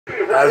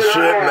That's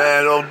it,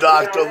 man. Old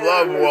Dr.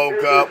 Love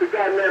woke up.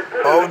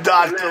 Old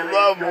Dr.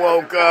 Love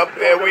woke up.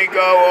 Here we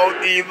go.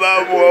 Old D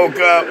Love woke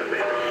up.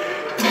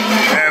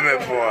 Damn it,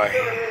 boy.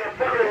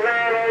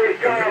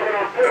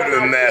 Let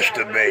him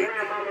masturbate.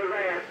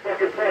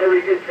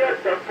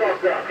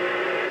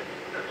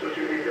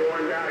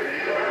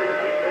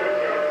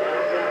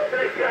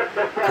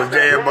 Because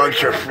they're a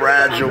bunch of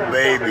fragile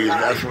babies.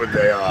 That's what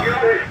they are.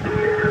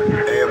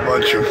 They're a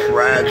bunch of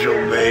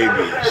fragile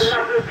babies.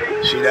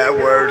 See that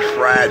word?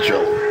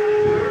 Fragile.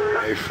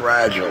 They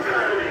fragile.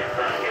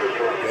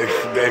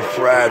 They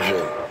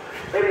fragile.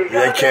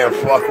 They can't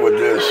fuck with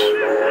this.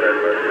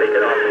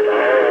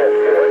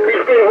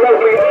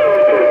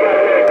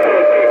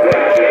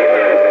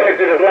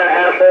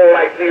 Asshole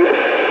like you.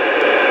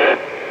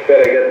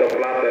 Better get the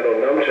flop little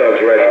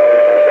nunchucks ready.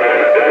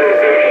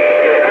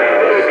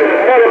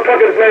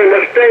 Motherfuckers name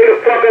was stay the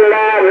fucking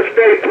alive and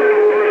stay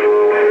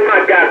my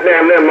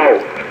goddamn memo.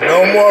 No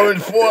more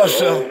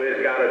enforcer.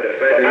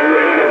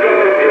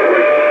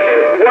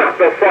 What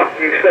the fuck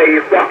you say,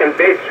 you fucking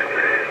bitch?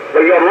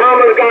 Well, your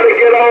mama's gotta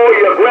get old,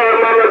 your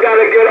grandmama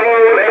gotta get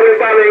old,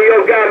 everybody in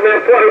your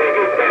goddamn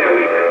Protestant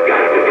family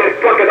got to get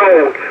fucking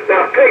old.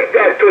 Now take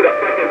that to the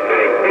fucking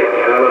bank, bitch.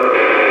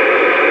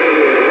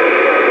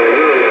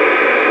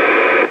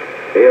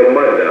 He a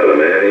mud dollar,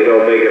 man. He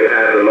don't make it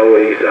past the Lower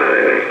East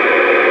Side.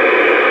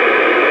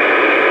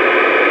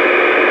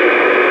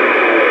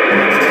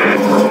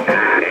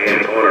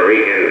 Damn Puerto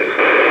Ricans.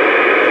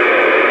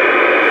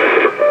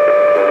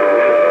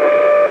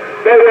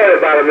 Don't worry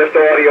about it, Mr.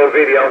 Audio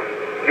Video.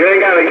 You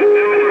ain't gotta...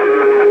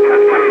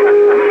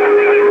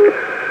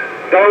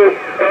 Don't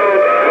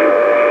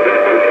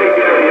take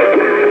care of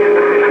you.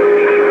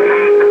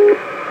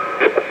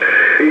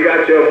 He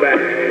got your back.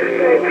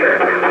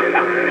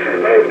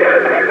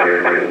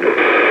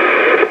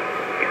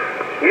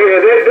 Yeah,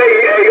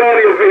 they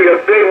audio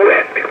videos, they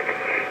wet.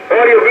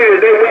 Audio videos,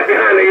 they wet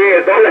behind the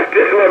ears. Don't let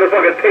this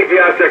motherfucker take you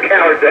out your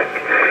character.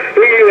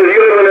 You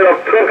living in a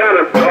some kind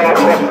of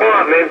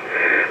apartment,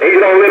 and you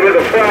don't live in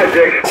the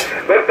projects.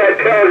 What that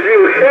tells you,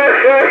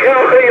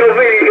 audio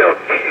video,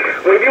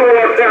 when you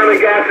walk down the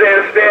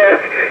goddamn stairs,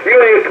 you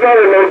ain't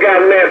smelling no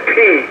goddamn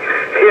pee.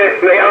 Yes,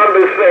 they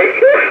undersay.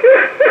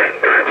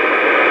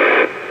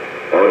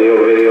 Audio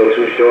video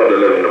too short to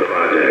live in the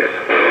projects.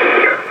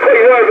 What do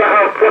you worry about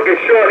how fucking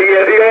short he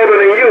is? He older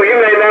than you. You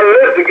may not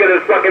live to get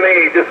his fucking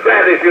age, as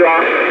fat as you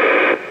are.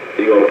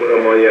 You gonna put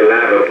him on your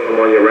lap or put him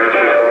on your wrap?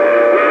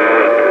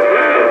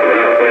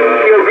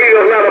 Audio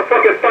video's not a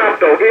fucking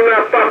pato. He's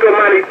not pato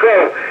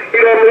marico. He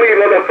don't believe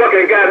in the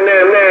fucking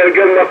goddamn man to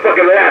give him a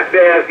fucking lap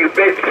dance, you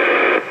bitch.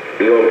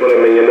 You gonna put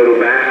him in your little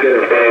basket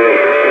and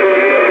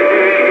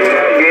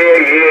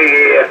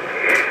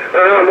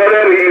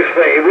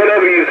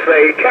whatever you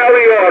say.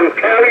 Carry on,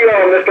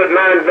 Mr.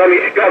 Non-Dummy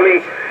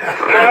Scummy.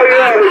 Carry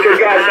on with your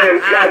goddamn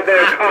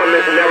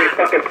comments and every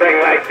fucking thing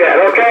like that,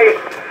 okay?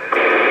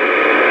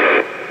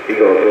 He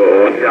gonna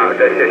go on. No,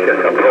 this is just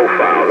a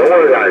profile. Don't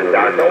worry about it,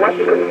 Doctor. Why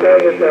you compare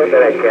yourself to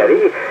that cat?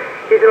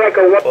 He's like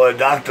a... Well,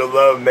 Dr.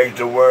 Love make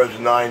the words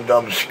nine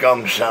dumb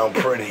scum sound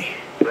pretty.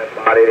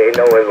 They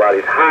know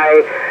everybody's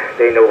high.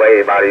 They know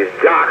everybody's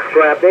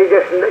jockstrap. They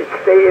just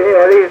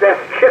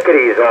that's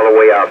chickadees all the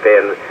way out there.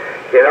 And,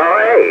 you know,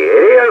 hey,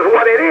 it is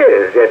what it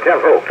is. They're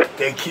tough folks.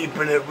 They're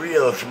keeping it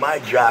real. It's my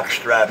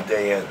jockstrap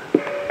they in.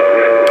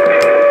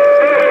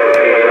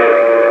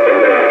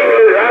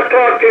 I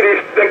talk to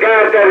the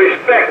guys that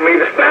respect me.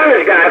 The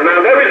Spanish guys now,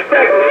 they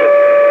respect me.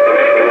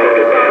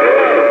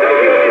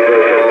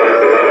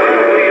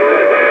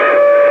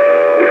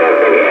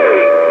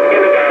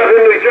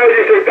 In New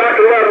Jersey, say,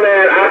 Dr. Love,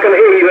 man, I can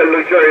hear you in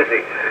New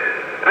Jersey.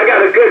 I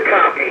got a good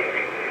copy.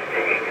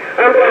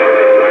 I'm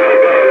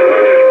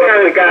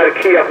the guy to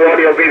key up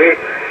audio video.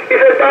 He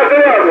said, Dr.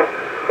 Love,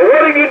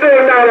 what are you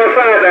doing down on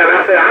Friday?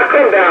 I said, I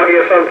come down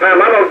here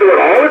sometime. I don't do it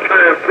all the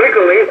time,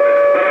 frequently.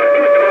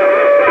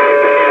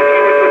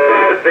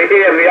 To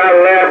hear me, I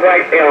laugh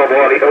like hell on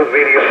audio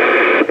video.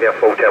 Yeah,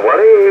 folks, well,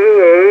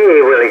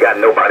 he ain't really got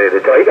nobody to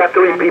talk. He got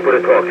 3 people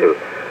to talk to.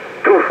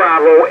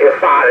 250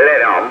 if I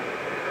let him.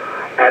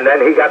 And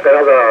then he got that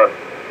other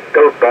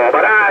dope ball.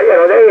 But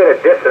they in a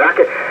distance.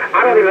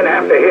 I don't even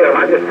have to hear them.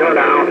 I just turn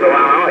the house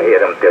around. I don't hear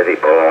them dizzy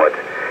boards.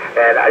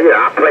 And,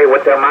 I play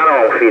with them. I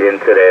don't feed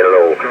into their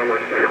little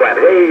swap.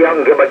 They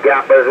young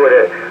gibber-gappers with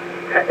a,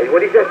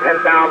 what he said,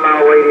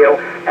 10,000-mile radio,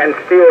 and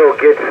still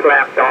get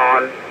slapped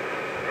on,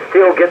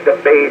 still get the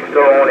bass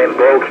thrown and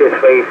broke his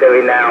face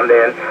every now and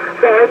then.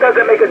 So it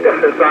doesn't make a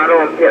difference. So I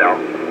don't,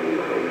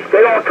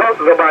 they don't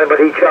talk to nobody but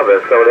each other.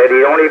 So they're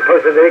the only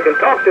person they can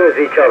talk to is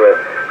each other.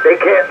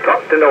 They can't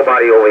talk to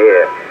nobody over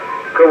here.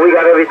 Because we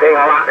got everything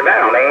locked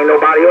down. There ain't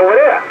nobody over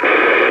there.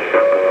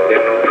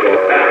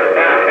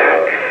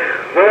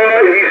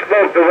 Boy, you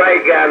spoke the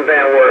right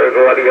goddamn words,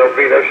 audio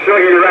video. Sure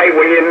you're right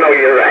when you know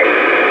you're right.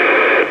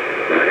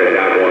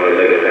 I want to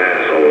lick his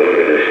asshole. Look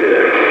at this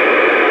shit.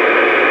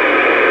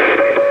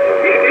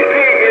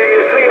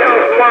 You see how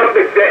smart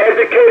the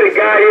educated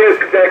guy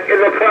is in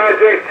the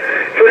project?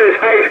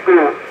 Finished high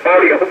school,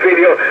 audio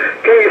video.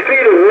 Can you see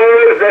the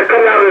words that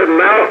come out of his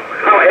mouth?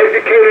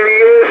 educated he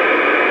is?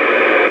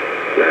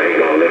 Now you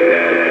gonna lick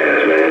that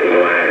ass, man. You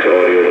gonna ask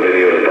audio,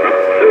 video, and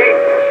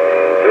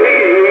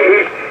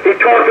He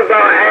talks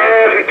about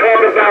ass, he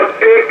talks about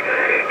dick,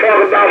 he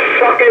talks about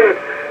sucking.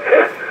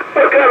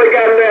 What kind of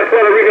goddamn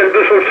Puerto Rican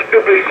do some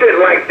stupid shit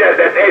like that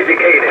that's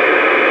educated?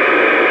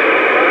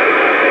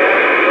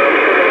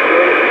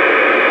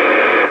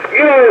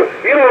 You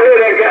don't hear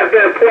that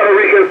goddamn Puerto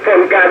Rican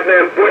from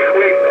goddamn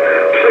Bushwick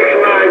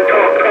 6'9"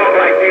 talk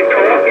like you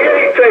talk. Yeah,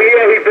 he tell you,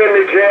 yeah, he been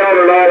to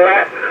jail and all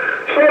that.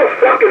 So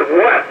fucking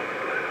what?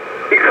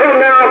 He come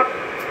down,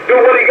 do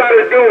what he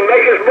gotta do,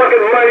 make his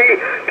fucking money,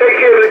 take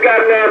care of his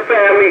goddamn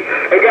family,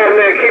 and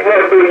goddamn keep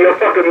on doing your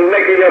fucking,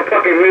 making your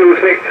fucking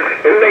music,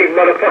 and make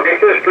motherfucking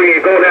history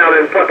and go down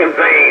in fucking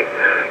vain.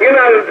 You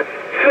know,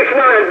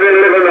 6'9" been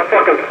living in the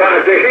fucking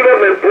project. He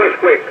live in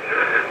Bushwick.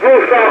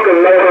 Bruce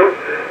Falcon know him,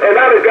 and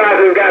other guys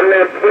in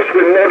goddamn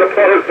Bushwick know the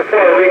Puerto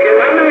Rican.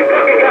 How many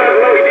fucking guys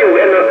know you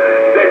and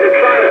that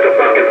trying to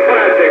fucking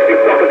project, you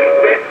fucking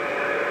spit?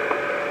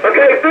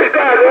 Okay, this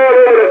guy's all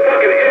over the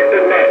fucking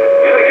internet.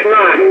 6'9".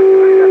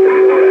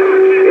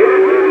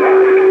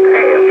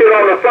 Shit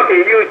on the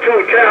fucking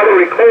YouTube channel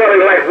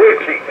recording like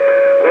Richie.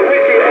 Well,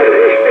 Richie has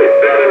his shit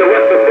better than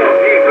what the fuck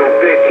you do,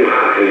 bitch. too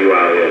hot for you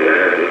out here,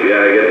 man. You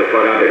gotta get the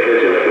fuck out of the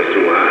kitchen if it's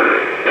too hot.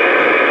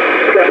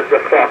 Shut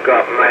the fuck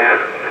up, man.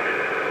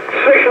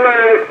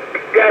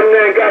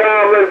 6'9", got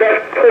out of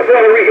that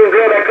Puerto Rican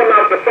girl that come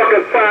out the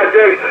fucking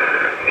project.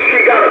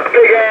 She got a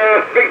big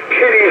ass, big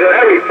titties and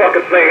every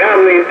fucking thing. I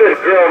mean, this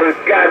girl is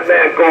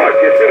goddamn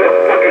gorgeous. She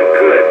looks fucking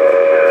good.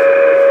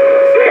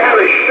 They had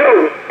a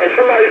show and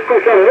somebody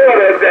threw some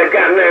water at that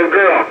goddamn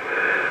girl.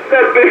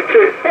 That bitch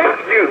said, fuck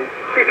you.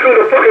 She threw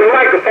the fucking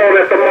microphone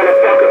at the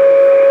motherfucker.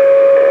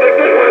 Like,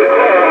 this one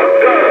called a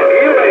dog.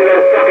 You ain't no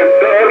fucking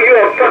dog. You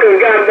a fucking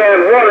goddamn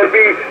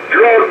wannabe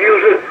drug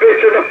user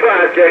bitch in the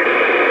project.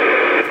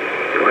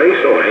 Why are you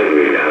so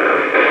angry now?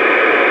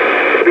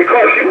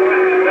 Because you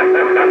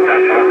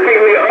think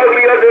me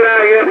uglier than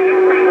I am.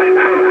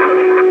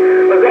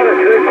 Was that a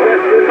good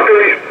question? Fucking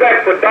respect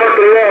for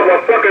Dr. Love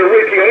or fucking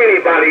Richie or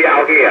anybody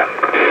out here.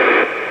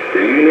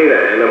 Do you need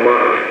an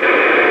enema?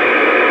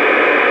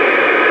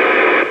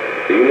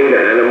 Do you need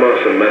an enema,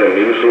 some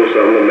Metamucil,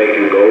 something to make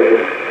you go?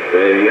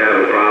 When you have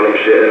a problem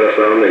shitting or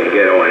something and you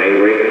get all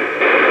angry?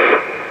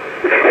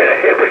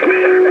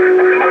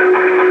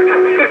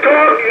 You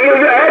talk, you're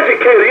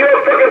educated, you're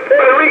a fucking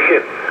Puerto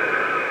Rican.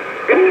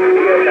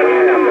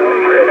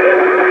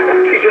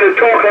 Teach you to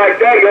talk like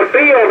that, your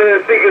bill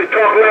didn't think you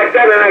talk like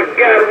that, and I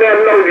goddamn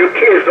know your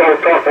kids don't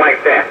talk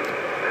like that.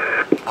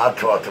 I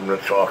taught them to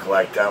talk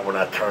like that when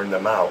I turned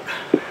them out.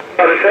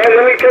 Let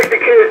me take the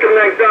kids to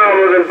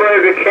McDonald's and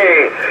Burger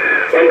King,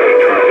 and they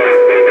talk like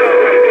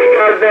they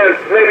goddamn,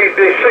 maybe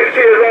they're 6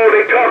 years old,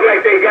 they talk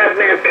like they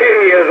goddamn 10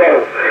 years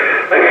old.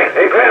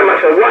 And Grandma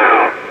said,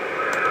 wow.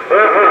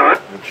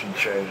 Which should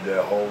change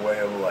their whole way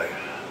of life.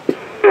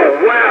 Oh,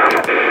 wow.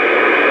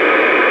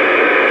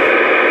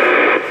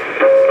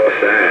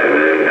 Sad,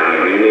 man.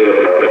 Now, you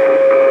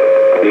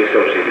need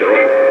some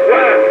citron.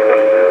 What?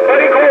 Why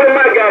do you call him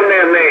my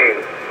goddamn name?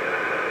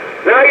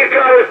 Now you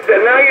try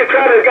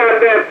to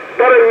goddamn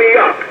butter me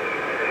up.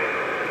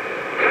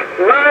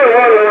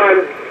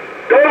 911,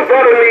 don't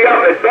butter me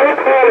up and don't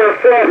call and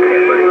force me.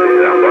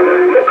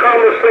 No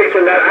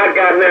conversation that I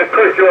goddamn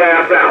curse your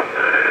ass out.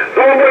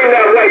 Don't bring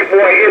that white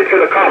boy into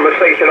the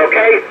conversation,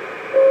 okay?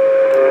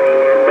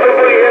 Don't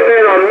bring him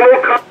in on no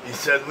conversation. He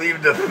said,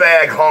 leave the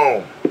fag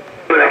home.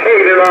 I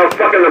hate it all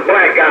fucking the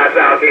black guys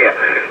out here.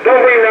 Don't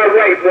bring that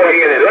white boy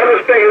in it. Let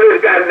him stay in this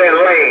goddamn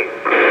lane.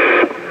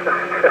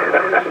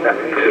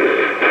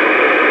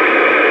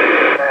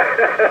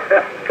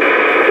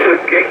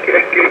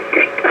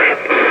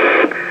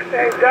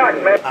 Hey, Doc,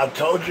 man. I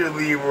told you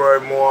Leroy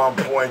more on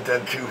point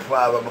than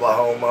 2-5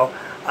 Oklahoma.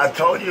 I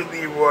told you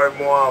Leroy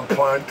more on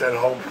point than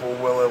Hopeful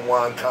Will and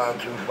Wonton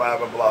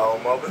 2-5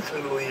 Oklahoma.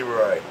 Listen to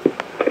Leroy.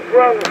 He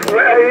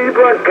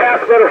runs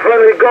Casper the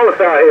Friendly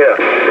Ghost out here.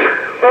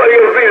 Oh,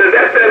 you'll see that.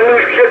 That's that new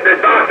shit the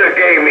doctor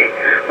gave me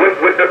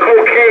with the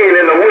cocaine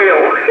in the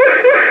wheel.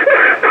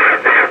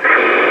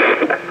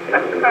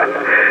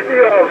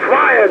 You're on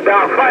fire,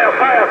 Doc. Fire,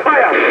 fire,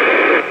 fire.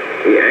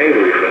 He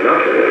angry for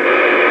nothing.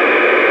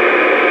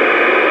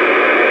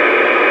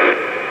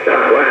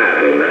 Doc, what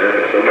happened,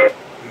 man?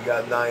 You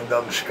got 9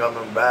 dumb scum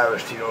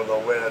embarrassed. You don't know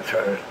where to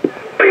turn.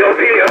 You'll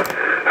see you.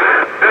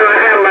 And I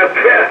have my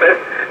chest.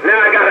 Now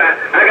I gotta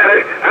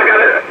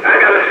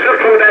sip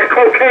some of that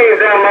cocaine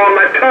down on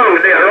my tongue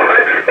there,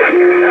 right?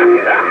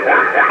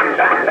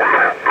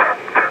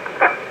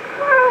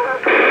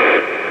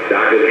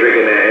 Doc is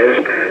drinking that ass.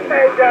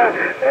 Hey, Doc.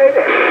 Hey.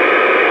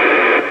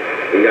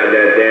 He got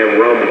that damn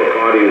rum,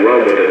 Bacardi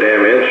rum with the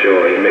damn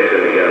insure he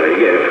mixing together.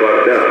 He getting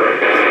fucked up.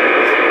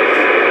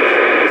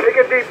 Take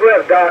a deep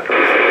breath, Doc.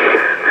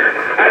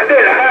 I did.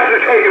 I have to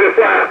take it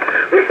before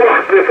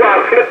I flip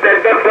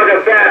that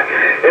fucking back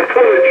and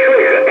pull the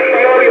trigger.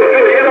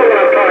 You know what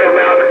I'm talking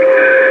about. I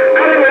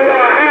didn't even know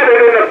I had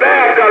it in the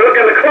bag. I look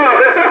in the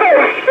closet.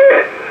 Oh,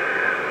 shit.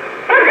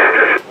 I got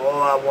this. All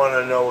I I want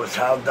to know is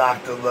how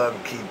Dr. Love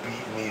keep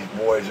beating these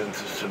boys into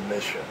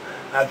submission.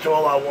 That's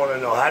all I want to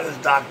know. How does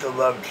Dr.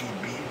 Love keep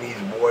beating these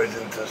boys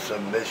into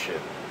submission?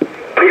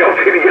 Hey,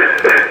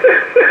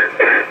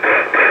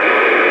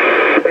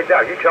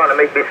 Doc, you trying to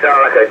make me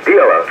sound like a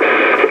dealer.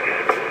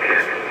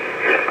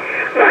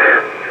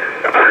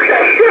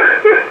 Okay.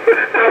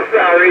 I'm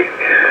sorry.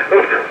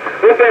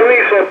 Un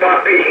permiso,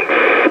 papi.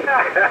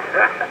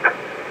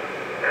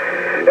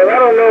 If I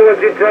don't know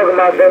what you're talking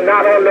about, then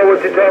I don't know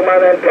what you're talking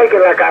about, then take it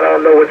like I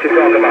don't know what you're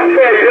talking about.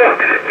 Yeah,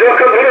 you're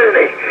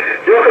completely.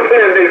 You're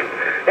completely.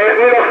 And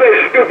we don't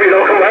say stupid,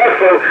 don't come out,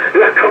 so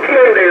you're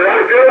completely,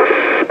 right, Joe?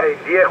 Hey,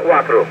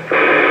 10-4.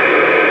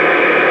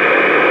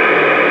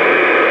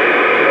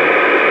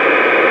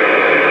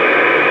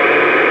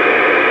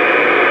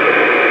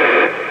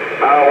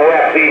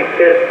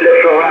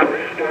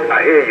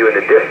 I hear you in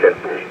the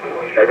distance.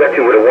 I got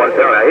you with a 1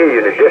 pound. I hear you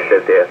in the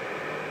distance there.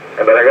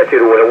 But I got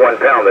you with a 1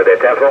 pounder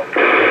there, Temple.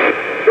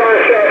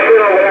 Sunshine,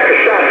 sit over like a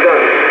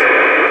shotgun.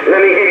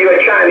 Let me give you a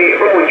Chinese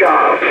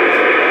blowjob.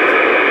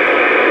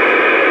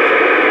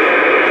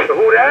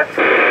 Who that?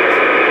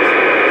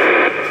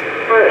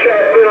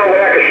 Sunshine, sit over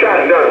like a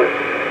shotgun.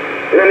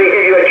 Let me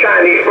give you a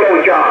Chinese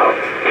blowjob.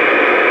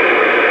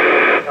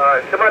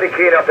 Somebody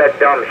clean up that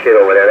dumb shit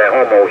over there, that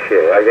homo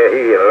shit. I guess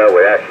he in love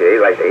with that shit. He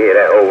like to hear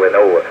that over and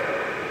over.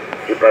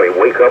 He probably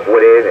wake up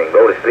with it and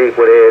go to sleep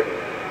with it.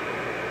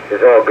 It's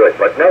all good,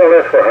 but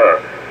nevertheless for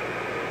her.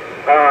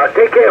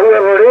 Take care of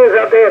whoever it is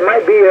out there. It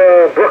might be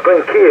a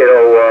Brooklyn kid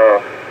or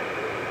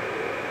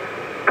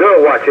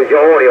girl watches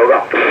your audio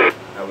go.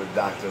 That was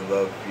Dr.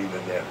 Love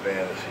feeding their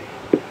fantasy.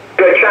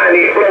 Good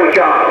Chinese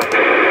blowjob.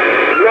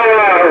 No,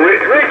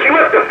 Richie,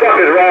 what the fuck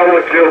is wrong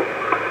with you?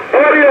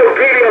 Audio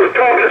videos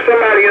talking to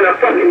somebody in a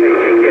fucking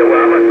thing. Yeah,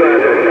 well, I'm a son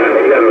of a time.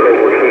 You got a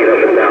little heat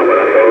up and down,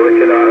 but I told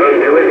Richard I heard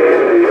you in there.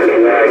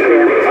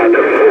 I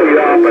could pull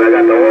you off, but I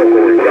got the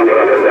vocals jumping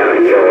up and down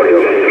in your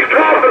audio. He's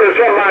talking to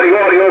somebody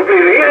audio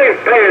video. He ain't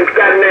paying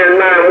goddamn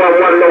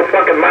 911 no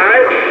fucking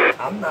mind.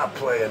 I'm not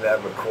playing that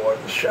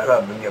recording. Shut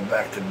up and get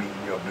back to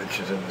beating your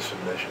bitches into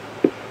submission.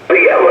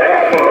 We got what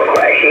happened on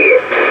crash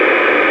here.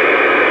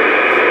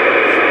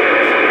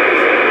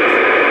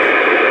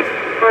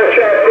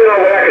 Sunshine, sit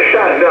over like a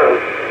shotgun.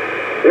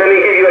 Let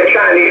me give you a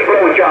Chinese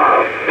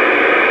blowjob.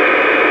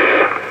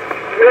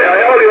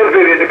 Yeah, audio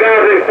video. The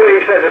guys in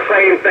Queens said the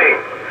same thing.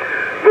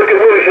 Look at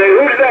Willie say,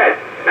 who's that?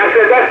 I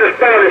said, that's the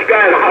Spanish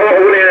guy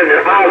over there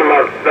in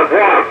Harlem, the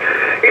Bronx.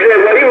 He said,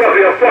 well, he must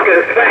be a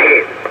fucking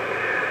faggot.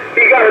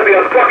 He gotta be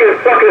a fucking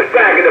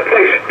faggot to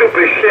play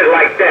stupid shit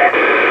like that.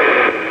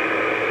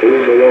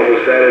 Who's the one who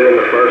said it in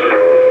the first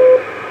one?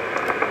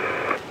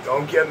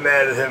 Don't get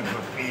mad at him for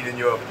feeding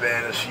your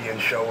fantasy and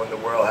showing the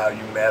world how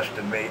you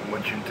masturbate and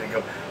what you think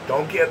of.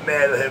 Don't get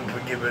mad at him for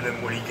giving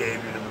him what he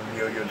gave you to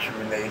reveal your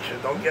true nature.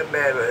 Don't get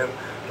mad at him.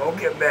 Don't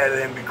get mad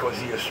at him because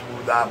he's a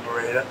smooth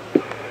operator.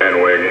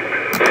 Bandwagon.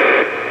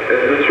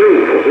 It's the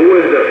truth. Who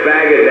is the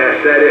faggot that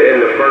said it in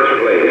the first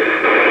place?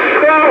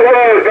 Don't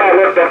worry about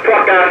what the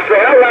fuck I say.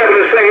 I'm liable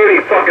to say any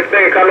fucking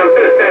thing because I'm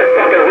just that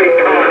fucking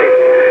retarded.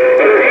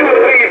 And if you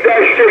believe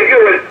that shit, you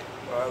would...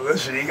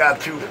 Listen, he got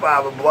 2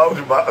 fiber blows,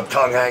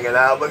 tongue hanging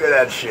out. Look at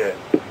that shit.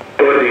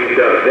 What he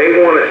does.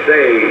 They want to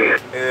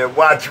say...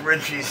 watch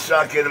Richie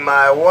sucking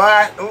my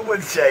what? Who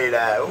would say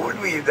that? Who would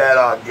leave that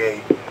on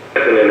gate?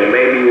 And then they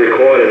may be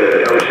recording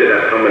the dumb shit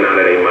that's coming out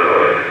of their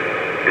mouth.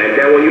 And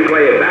then when you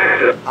play it back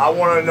to them... I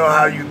want to know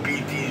how you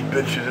beat these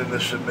bitches into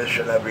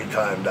submission every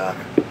time, Doc.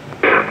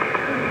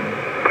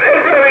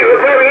 It's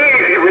very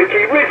easy,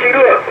 Richie. Richie,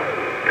 look.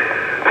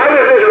 I was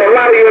listening to a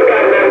lot of your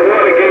goddamn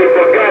Watergate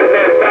for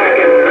goddamn back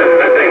in,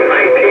 I think,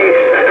 19...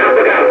 I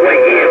forgot what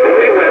year, but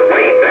we went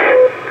way back.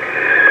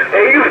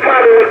 And you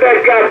started with that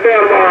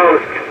goddamn...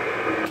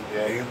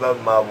 Yeah, he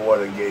loved my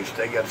Watergates.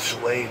 They got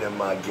slain in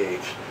my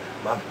gates.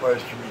 My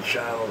first 3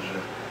 channels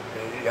are...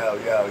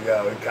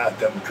 it got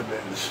them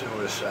committing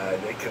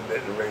suicide. They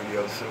committing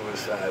radio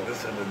suicide.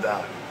 Listen to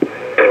Doc.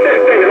 That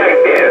thing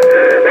right there.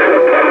 Now the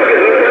public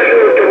is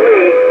listening to me.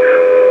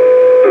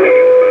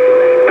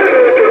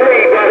 Listening to me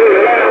while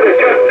he's allowed to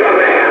just come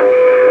out.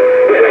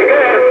 He said,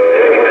 God,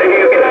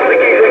 you get out the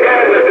keys and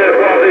God was this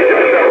while they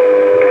just so.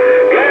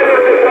 God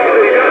was this while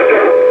they just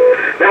so.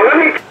 Now let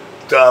me...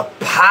 The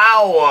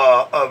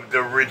power of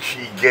the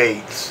Richie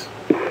Gates.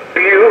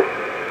 You,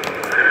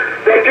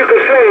 that you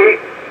could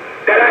say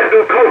that I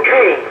do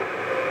cocaine.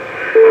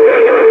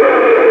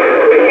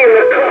 In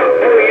the cup,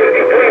 only if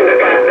you bring the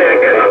goddamn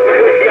cup.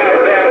 Y'all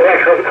there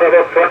like a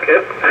motherfucker.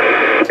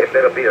 It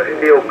better be a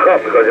steel cup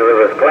because if it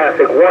was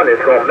classic 1,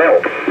 it's gonna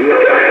melt.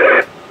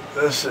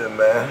 Listen,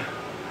 man.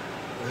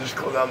 Just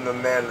because I'm the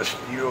man of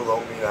steel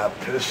don't mean I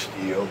piss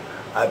steel.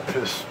 I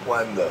piss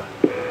splendor.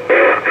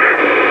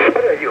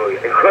 What are you,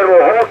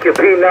 Incredible Hulk? You're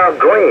peeing out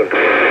green.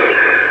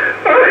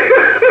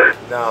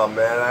 No,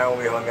 man, I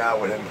only hung out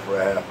with him for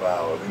a half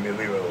hour. Leave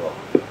it alone.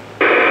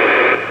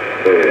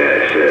 Look at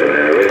that shit,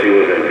 man. Richie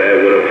was in bed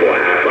with him for a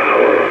half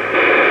hour.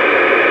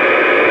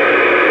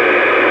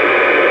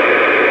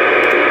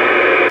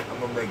 I'm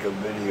gonna make a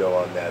video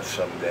on that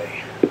someday.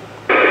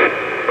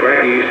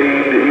 Cracky, you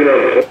see,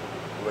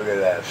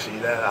 See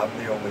that? I'm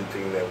the only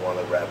thing they want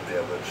to wrap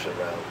their lips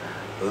around.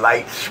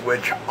 Light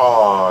switch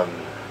on.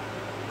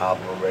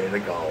 Operator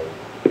go.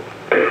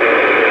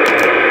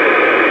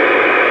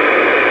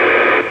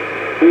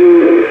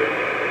 Who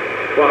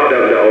fucked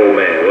up the old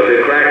man? Was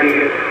it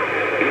Cracky?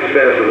 He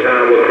spent some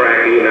time with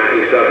Cracky, now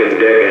he's sucking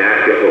dick and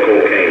asking for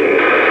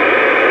cocaine.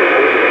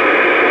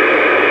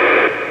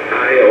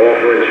 Out here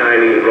offering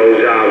Chinese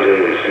blowjobs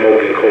and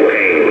smoking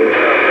cocaine.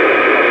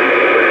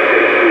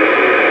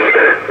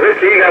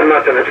 Richie, he got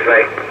nothing to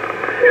say.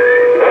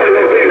 All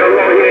you think no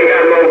more, he ain't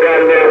got no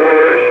goddamn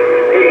words.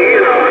 You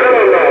know, I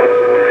don't know.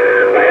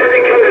 An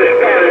educated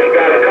Spanish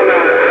guy to come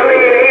out. I mean,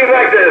 he's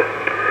like this.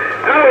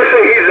 I would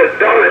say he's the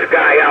dumbest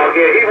guy out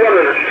here. He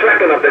wasn't the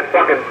second of the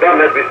fucking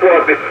dumbest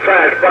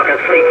besides fucking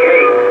CK.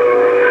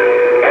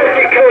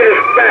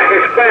 Educated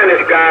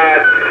Spanish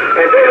guys,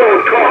 and they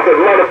don't talk with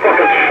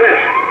motherfucking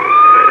sense.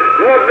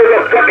 Nothing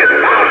but fucking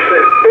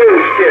nonsense,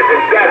 bullshit,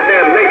 and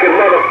goddamn making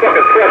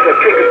motherfucking press or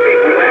kicking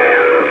people's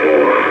ass.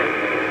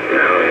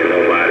 Now ain't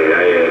nobody.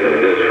 I hear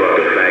this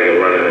fucking faggot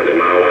running into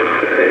my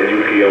mouth and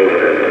Yuki over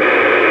there.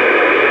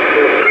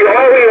 You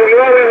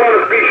always want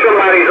to beat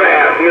somebody's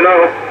ass, you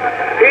know?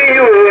 Here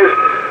you is,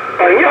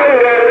 a young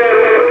man there,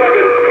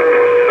 motherfucking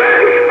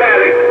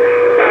Hispanic,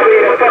 probably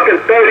in the fucking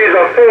 30s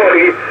or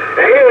 40s,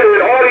 and here it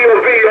is, audio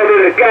video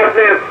in the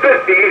goddamn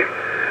 50s.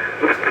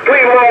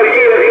 3 more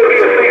years, he'll be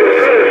a legal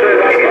citizen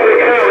like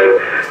Eric Allen,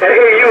 and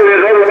here you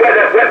is, over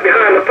wet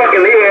behind the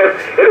fucking ears.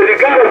 And if you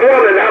got a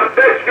woman, I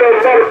bet your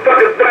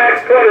motherfucking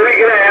black Puerto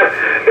Rican ass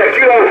that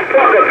you don't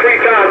fuck her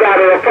 3 times out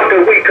of a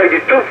fucking week because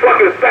you're too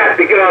fucking fat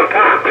to get on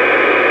top.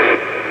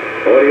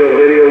 Audio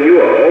video, you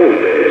are old,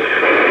 bitch.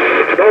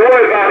 Don't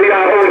worry about it,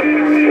 I'll hold you.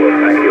 Well,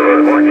 thank you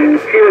very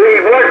much. He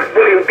works,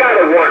 but he's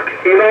gotta work.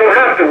 He don't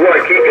have to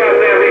work. He got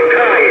there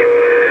retired.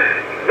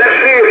 Let's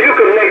see if you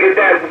can make it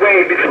that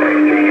way before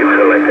you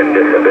collect a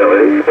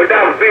disability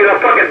without being a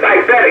fucking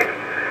diabetic.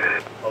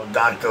 Oh,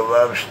 Dr.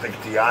 Love, stick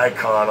the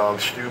icon on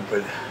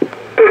stupid.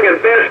 Taking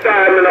best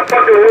time in a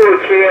fucking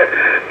wheelchair,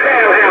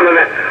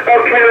 panhandling it. Oh,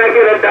 can I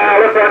get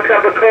 $1 for a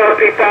cup of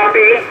coffee,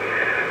 Poppy?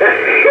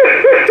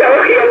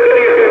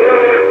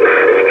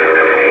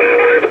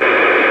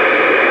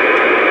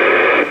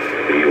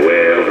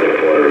 Beware of the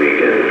Puerto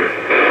Rican.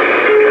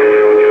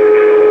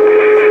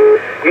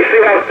 You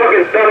see how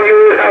fucking dumb you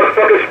is, how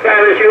fucking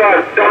Spanish you are,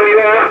 dumb you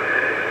are?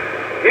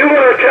 You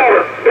want to tell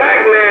the black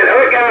man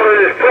Eric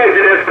Allen is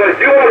prejudiced because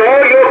you want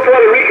all your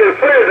Puerto Rican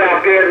friends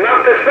out there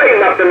not to say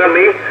nothing to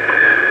me,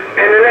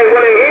 and then they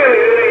want to hear me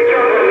and they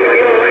jump on me,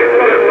 you know, like,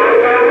 what?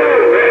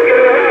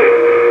 Get it right.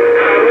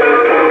 I'm not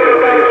talking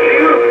about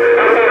you.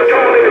 I'm not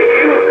talking to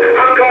you.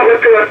 I'm talking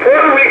to a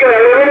Puerto Rican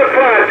that live in a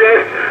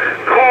project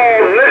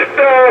called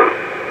Mr.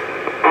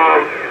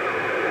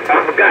 I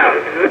forgot.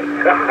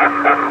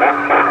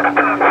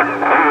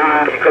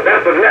 Because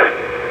that's the next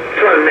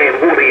surname,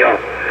 Julio.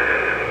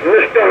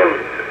 Mr.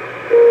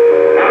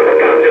 I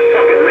forgot this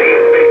fucking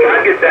name, bitch. I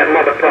get that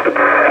motherfucker.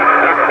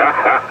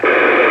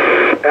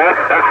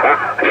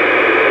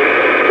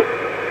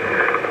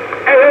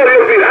 Hey,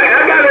 I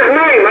got his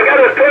name. I got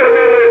his first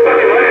name and his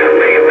fucking last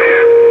name,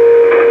 man.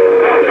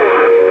 Hold on.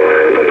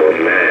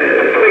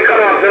 Let me cut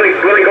off. Let me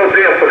go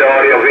there for the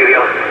audio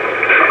video.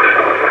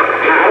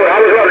 I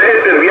was on the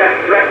interview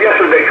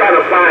yesterday trying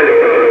to find it.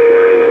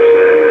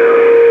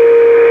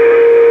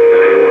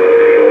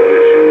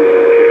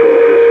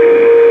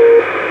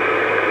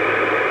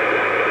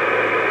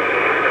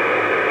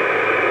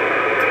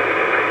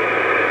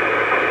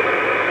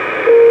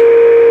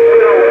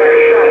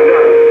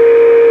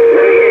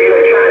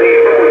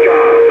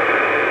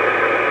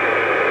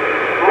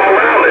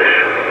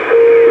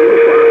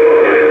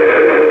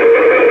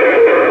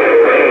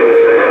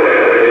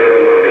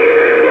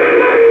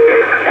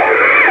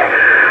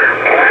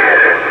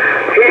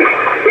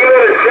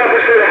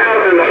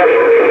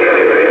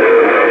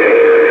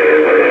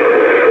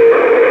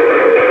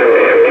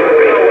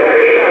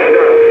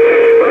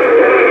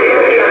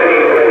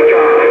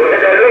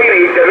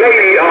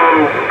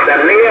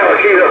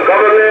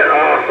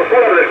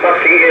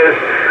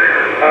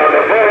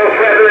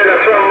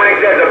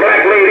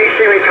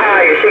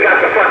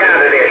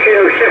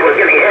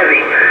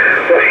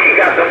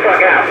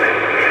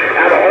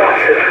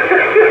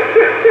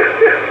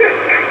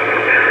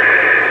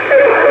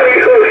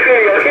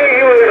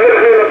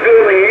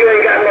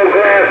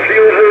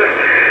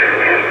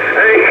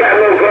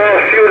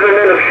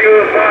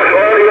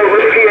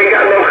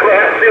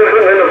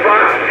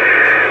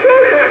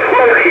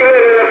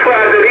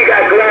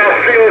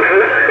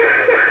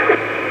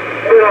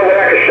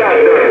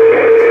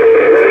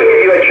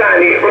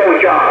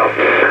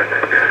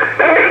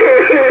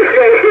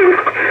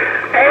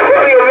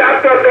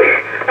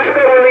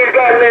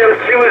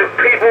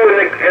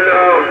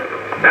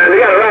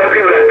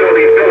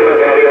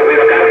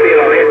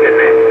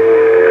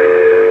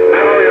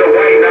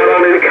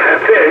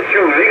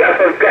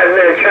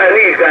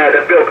 Chinese guys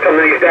that built some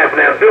of these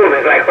goddamn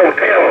buildings like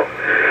hotels.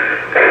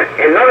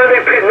 And none of the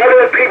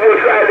people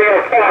inside their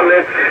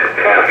apartment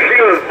have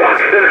fuse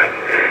boxes.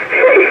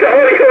 Hey,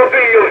 only gonna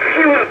be your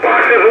fuse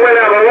boxes went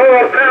out a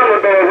long time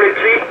ago,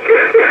 Richie.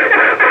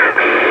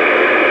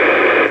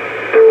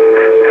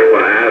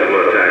 My asthma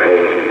attack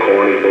over some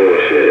corny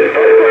bullshit.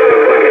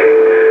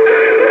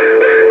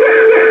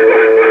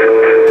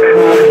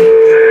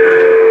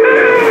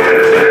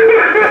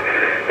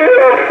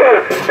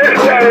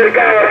 This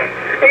guy,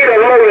 he's a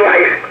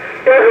lowlife.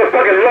 He's a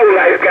fucking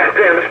lowlife,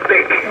 goddamn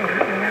stick.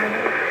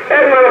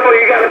 That motherfucker,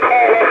 you gotta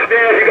call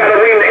upstairs, you gotta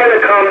ring the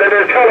intercom, then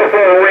the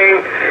telephone ring,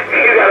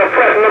 you gotta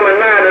press number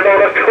 9 and all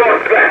the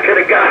talk back to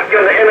the guy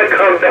on the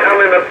intercom to him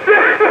in the...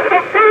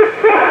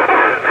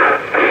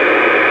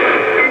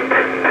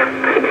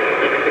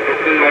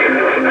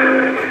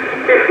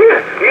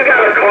 You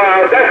got a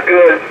car, that's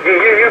good.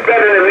 You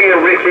better than me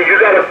and Richie. You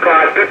got a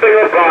car, you for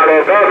your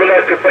bottle, God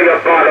bless you for your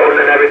bottles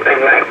and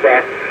everything like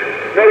that.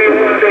 Maybe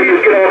one day you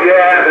get off your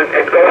ass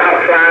and go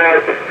outside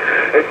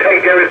and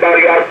take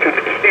everybody out to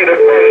see the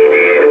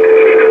reindeer, to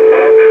see the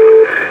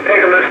folks.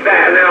 Take them to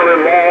Staten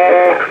Island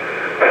Mall.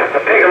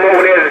 Take them over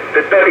there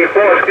to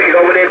 34th Street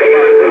over there. They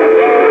got school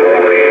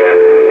over there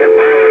and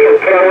buy some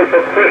clothes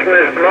for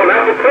Christmas. No,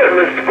 not for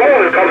Christmas.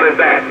 School is coming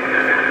back.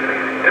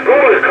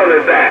 School is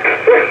coming back.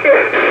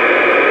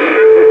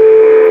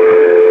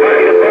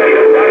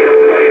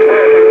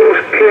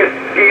 Kids,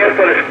 yeah,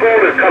 for the school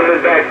is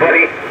coming back,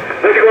 buddy.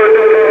 What you gonna do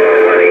with all that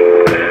money?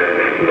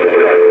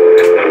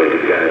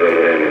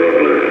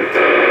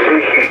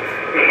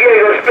 You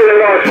ain't gonna spend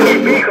it on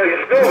CB because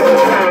you still gonna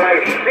sound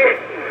like shit.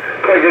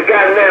 Because your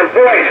goddamn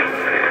voice.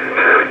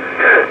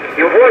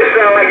 Your voice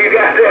sound like you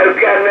got that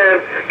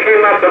goddamn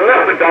came out the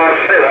Methodist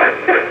Center.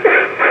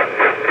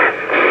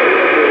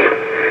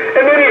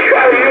 And then you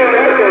try to use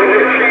echo,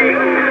 Richie.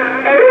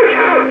 And this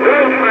how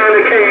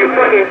grandfather can you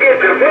fucking get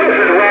your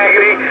voices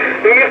raggedy,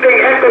 and you think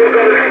echo's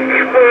gonna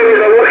spoil it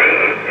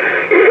away.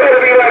 You gotta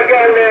be like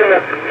goddamn the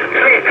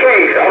Sweet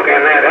Case. Okay,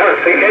 man, that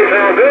Sweet Case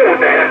sound good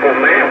with the echo,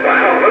 man.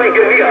 Wow, let me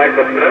give me an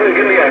echo. Let me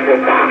give me an echo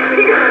box.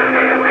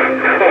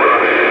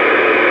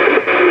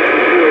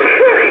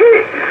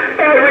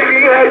 Hey, Richie,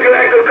 you had your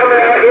echo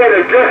coming out here and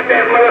adjust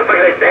that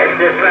motherfucker. That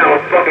just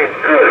sounds fucking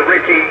good,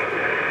 Richie.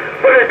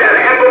 What is that,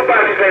 an echo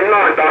box? You say,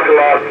 no, Dr.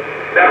 Law,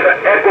 that's an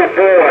echo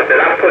board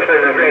that I push in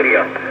the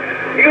radio.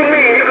 You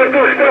mean you could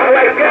do stuff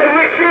like that,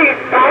 Richie?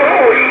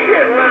 Oh,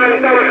 shit,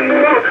 man, that was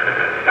cool.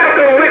 How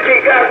come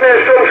Richie got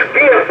there so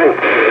skillful?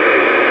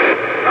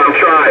 I'm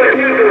trying. What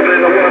you doing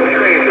in the World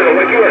Trade Center?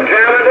 Were you a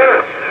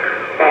janitor?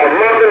 Or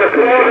mopping the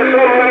floors or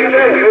something like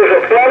that? You was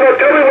a plumber?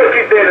 Tell me what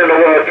you did in the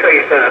World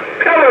Trade Center.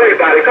 Tell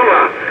everybody, come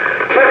on.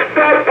 Let's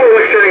stop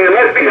bullshitting and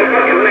let's be a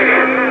fucking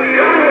man.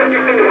 Show me what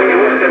you did when you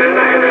worked in the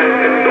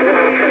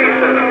World Trade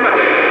Center.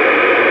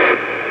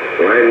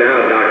 Right now,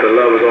 Dr.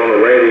 Love is on the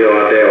radio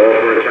out there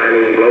offering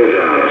Chinese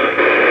blowjobs.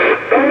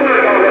 Don't worry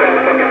about what I'm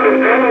fucking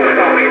doing. Don't worry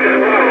about me. This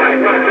is all right.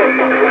 Not your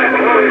fucking life.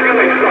 As long as you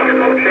ain't fucking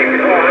no shit,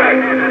 it's all right.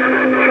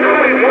 Show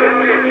me what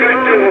did you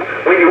do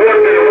when you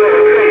worked in the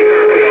World Trade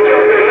Center? You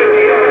told me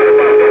 $50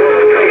 about the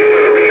World Trade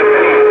Center being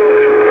wrong.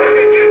 What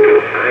did you do?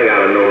 I ain't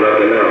gotta know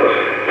nothing else.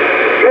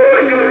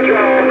 You're your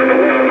job in the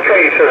World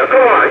Trade Center.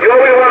 Come on. You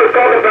always want to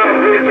talk about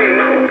Richie's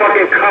no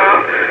fucking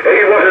cop and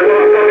he wasn't no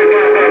fucking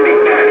goddamn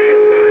detective.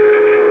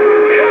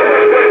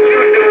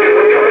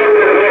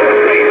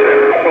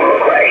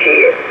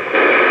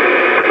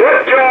 What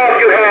job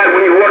you had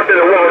when you worked in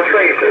the World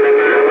Trade Center?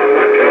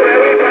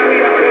 Everybody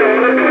out here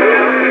on the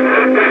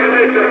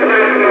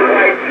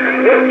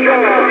what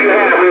job you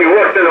had when you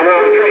worked in the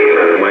World Trade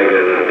Center? Mike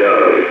is a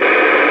dub.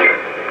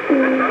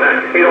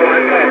 You don't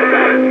want to talk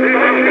about it.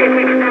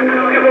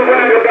 People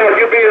brag about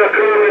you being a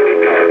common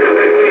detective.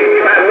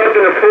 You had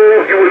nothing to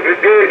prove. You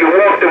did. You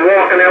walked the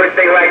walk and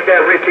everything like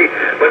that, Richie.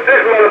 But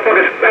this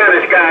motherfucking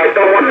Spanish guy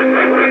don't want to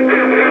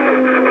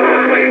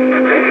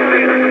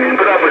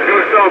put up and do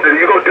something.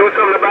 You gonna do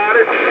something about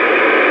it?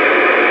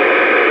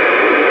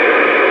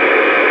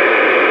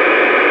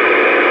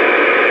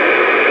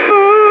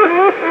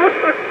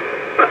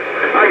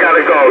 I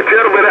gotta go.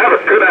 Gentlemen, have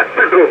a good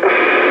afternoon.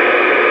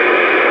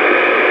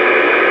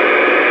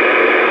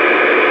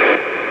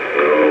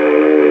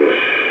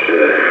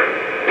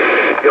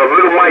 Yo,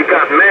 little Mike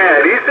got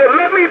mad. He said,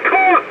 let me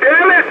talk,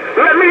 damn it!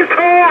 Let me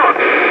talk!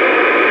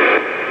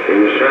 He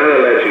was trying to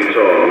let you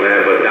talk,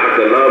 man, but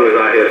Dr. Love is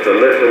out here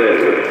soliciting.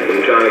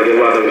 He's trying to give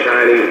out them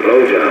Chinese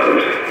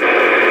blowjobs.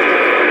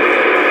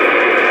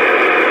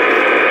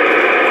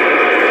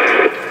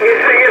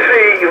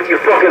 You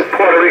fucking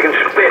Puerto Rican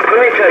spit. Let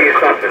me tell you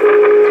something.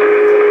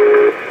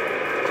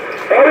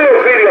 Audio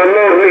Video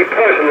knows me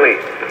personally.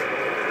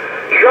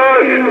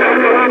 Sean, you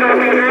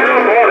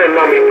more than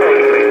know me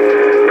personally.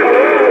 Come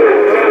on,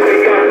 know me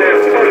goddamn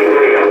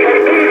personally, okay?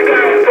 These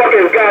guys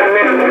fucking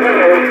goddamn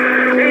criminals,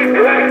 these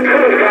black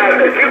coon guys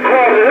that you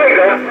call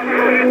nigga,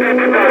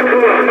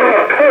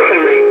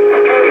 personally,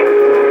 okay?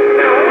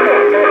 Now, what the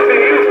fuck do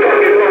you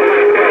fucking know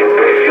like that,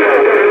 bitch? You don't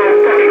want no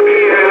fucking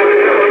key out.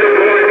 You never been to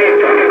one of these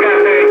fucking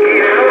goddamn key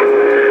out.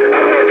 I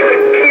went to the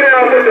key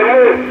out with the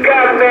whole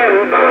goddamn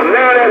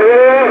man at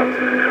war.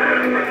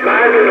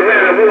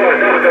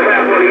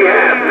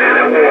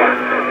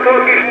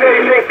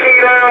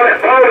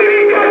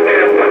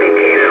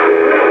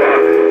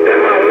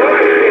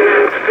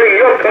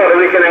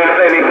 Rican ass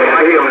anyway.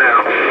 I hear him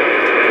now.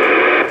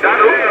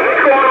 Dr. Love,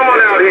 what's going on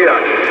out here?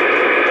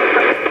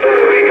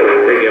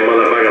 Freaking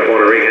motherfucker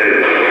Puerto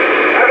Rican.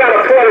 I got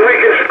a Puerto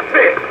Rican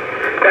spit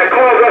that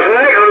calls us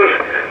niggers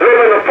live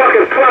in the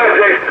fucking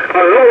projects,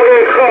 a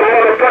low-income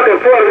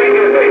motherfucking Puerto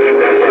Rican bitch.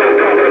 That's what I'm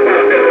talking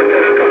about there,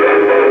 Lieutenant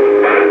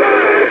Colombo.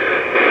 Bye-bye.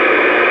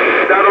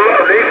 Dr.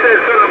 Love, they said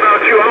something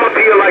about you. I'm up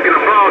here like in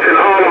the Bronx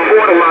and Harlem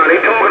borderline. They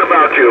talking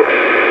about you.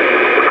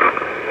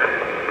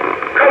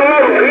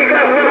 Colombo, he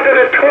got nothing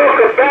to talk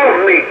about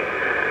me.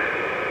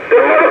 The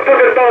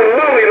motherfuckers don't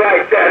know me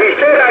like that. He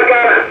said I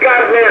got a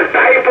goddamn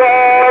diaper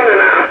on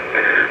and I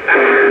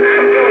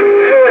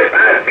do this,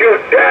 I do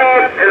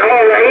that, and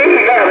all that.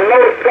 He have no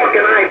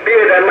fucking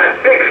idea that my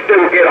dick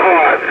still get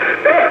hard.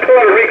 That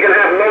Puerto Rican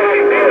have no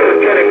idea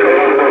Lieutenant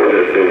Colombo.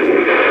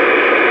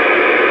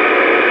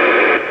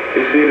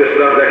 You see the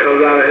stuff that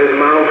comes out of his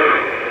mouth?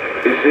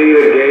 You see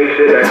the gay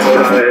shit that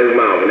comes out of his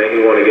mouth, and then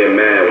he want to get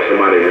mad when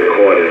somebody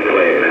recording and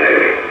playing that.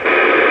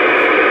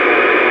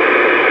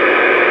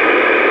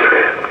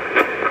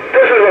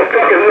 This is a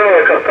fucking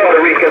America,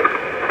 Puerto Rican.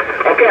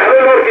 Okay, I don't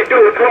know what you do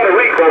with Puerto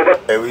Rico,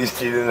 but At least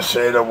he didn't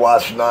say to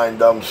watch 9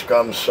 dumb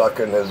scum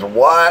sucking his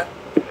what?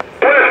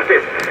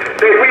 Busted.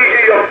 They read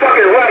you your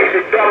fucking rights, you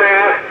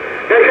dumbass.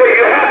 They say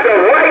you have the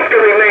right to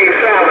remain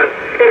silent.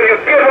 If you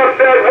give up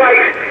that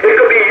right, it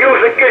could be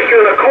used against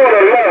you in a court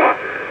of law.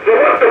 So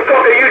what the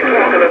fuck are you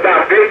talking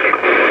about, bitch?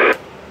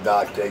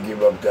 Doc, they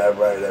give up that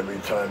right every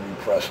time you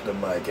press the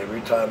mic. Every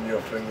time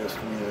your finger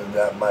squeezes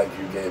that mic,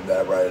 you gave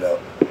that right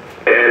up.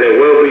 And it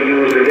will be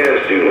used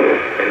against you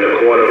in the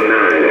court of 9.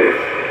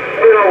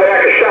 You know,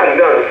 like a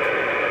shotgun.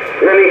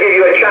 Let me give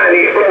you a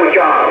Chinese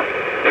blowjob.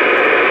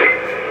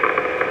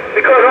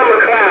 Because I'm a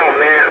clown,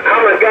 man.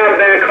 I'm a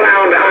goddamn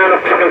clown behind a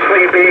fucking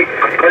sleepy,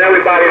 and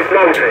everybody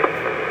knows it.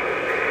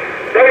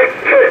 They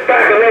sit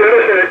back and they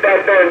listen to that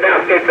damn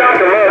doctor.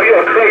 Dr. Love,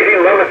 you're a crazy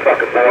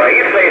motherfucker, boy.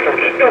 You say some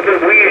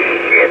stupid, weird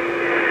shit.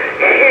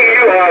 And here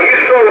you are, you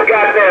so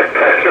goddamn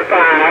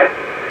petrified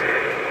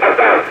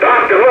about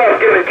Dr. Love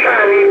giving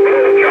Chinese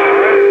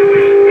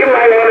blowjobs. You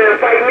might want to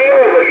invite me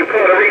over, you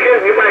Puerto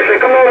Rican. You might say,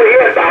 come over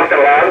here, Dr.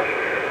 Love.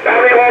 Now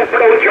we want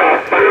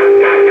blowjob. Dr.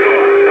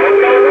 Love,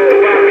 don't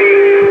know about me.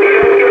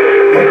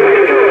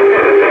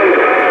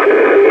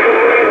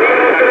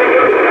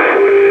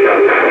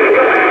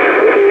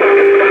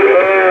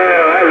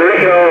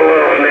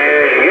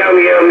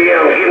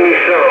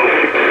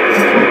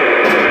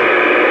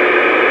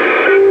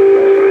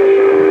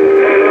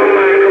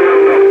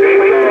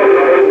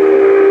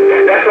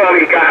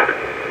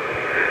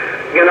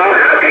 You know,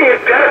 how can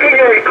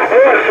you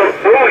record some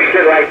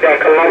bullshit like that,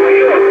 Colombo?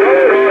 You're a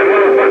grown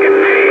motherfucking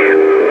man.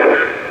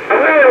 A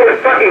man with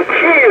fucking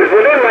kids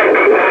within my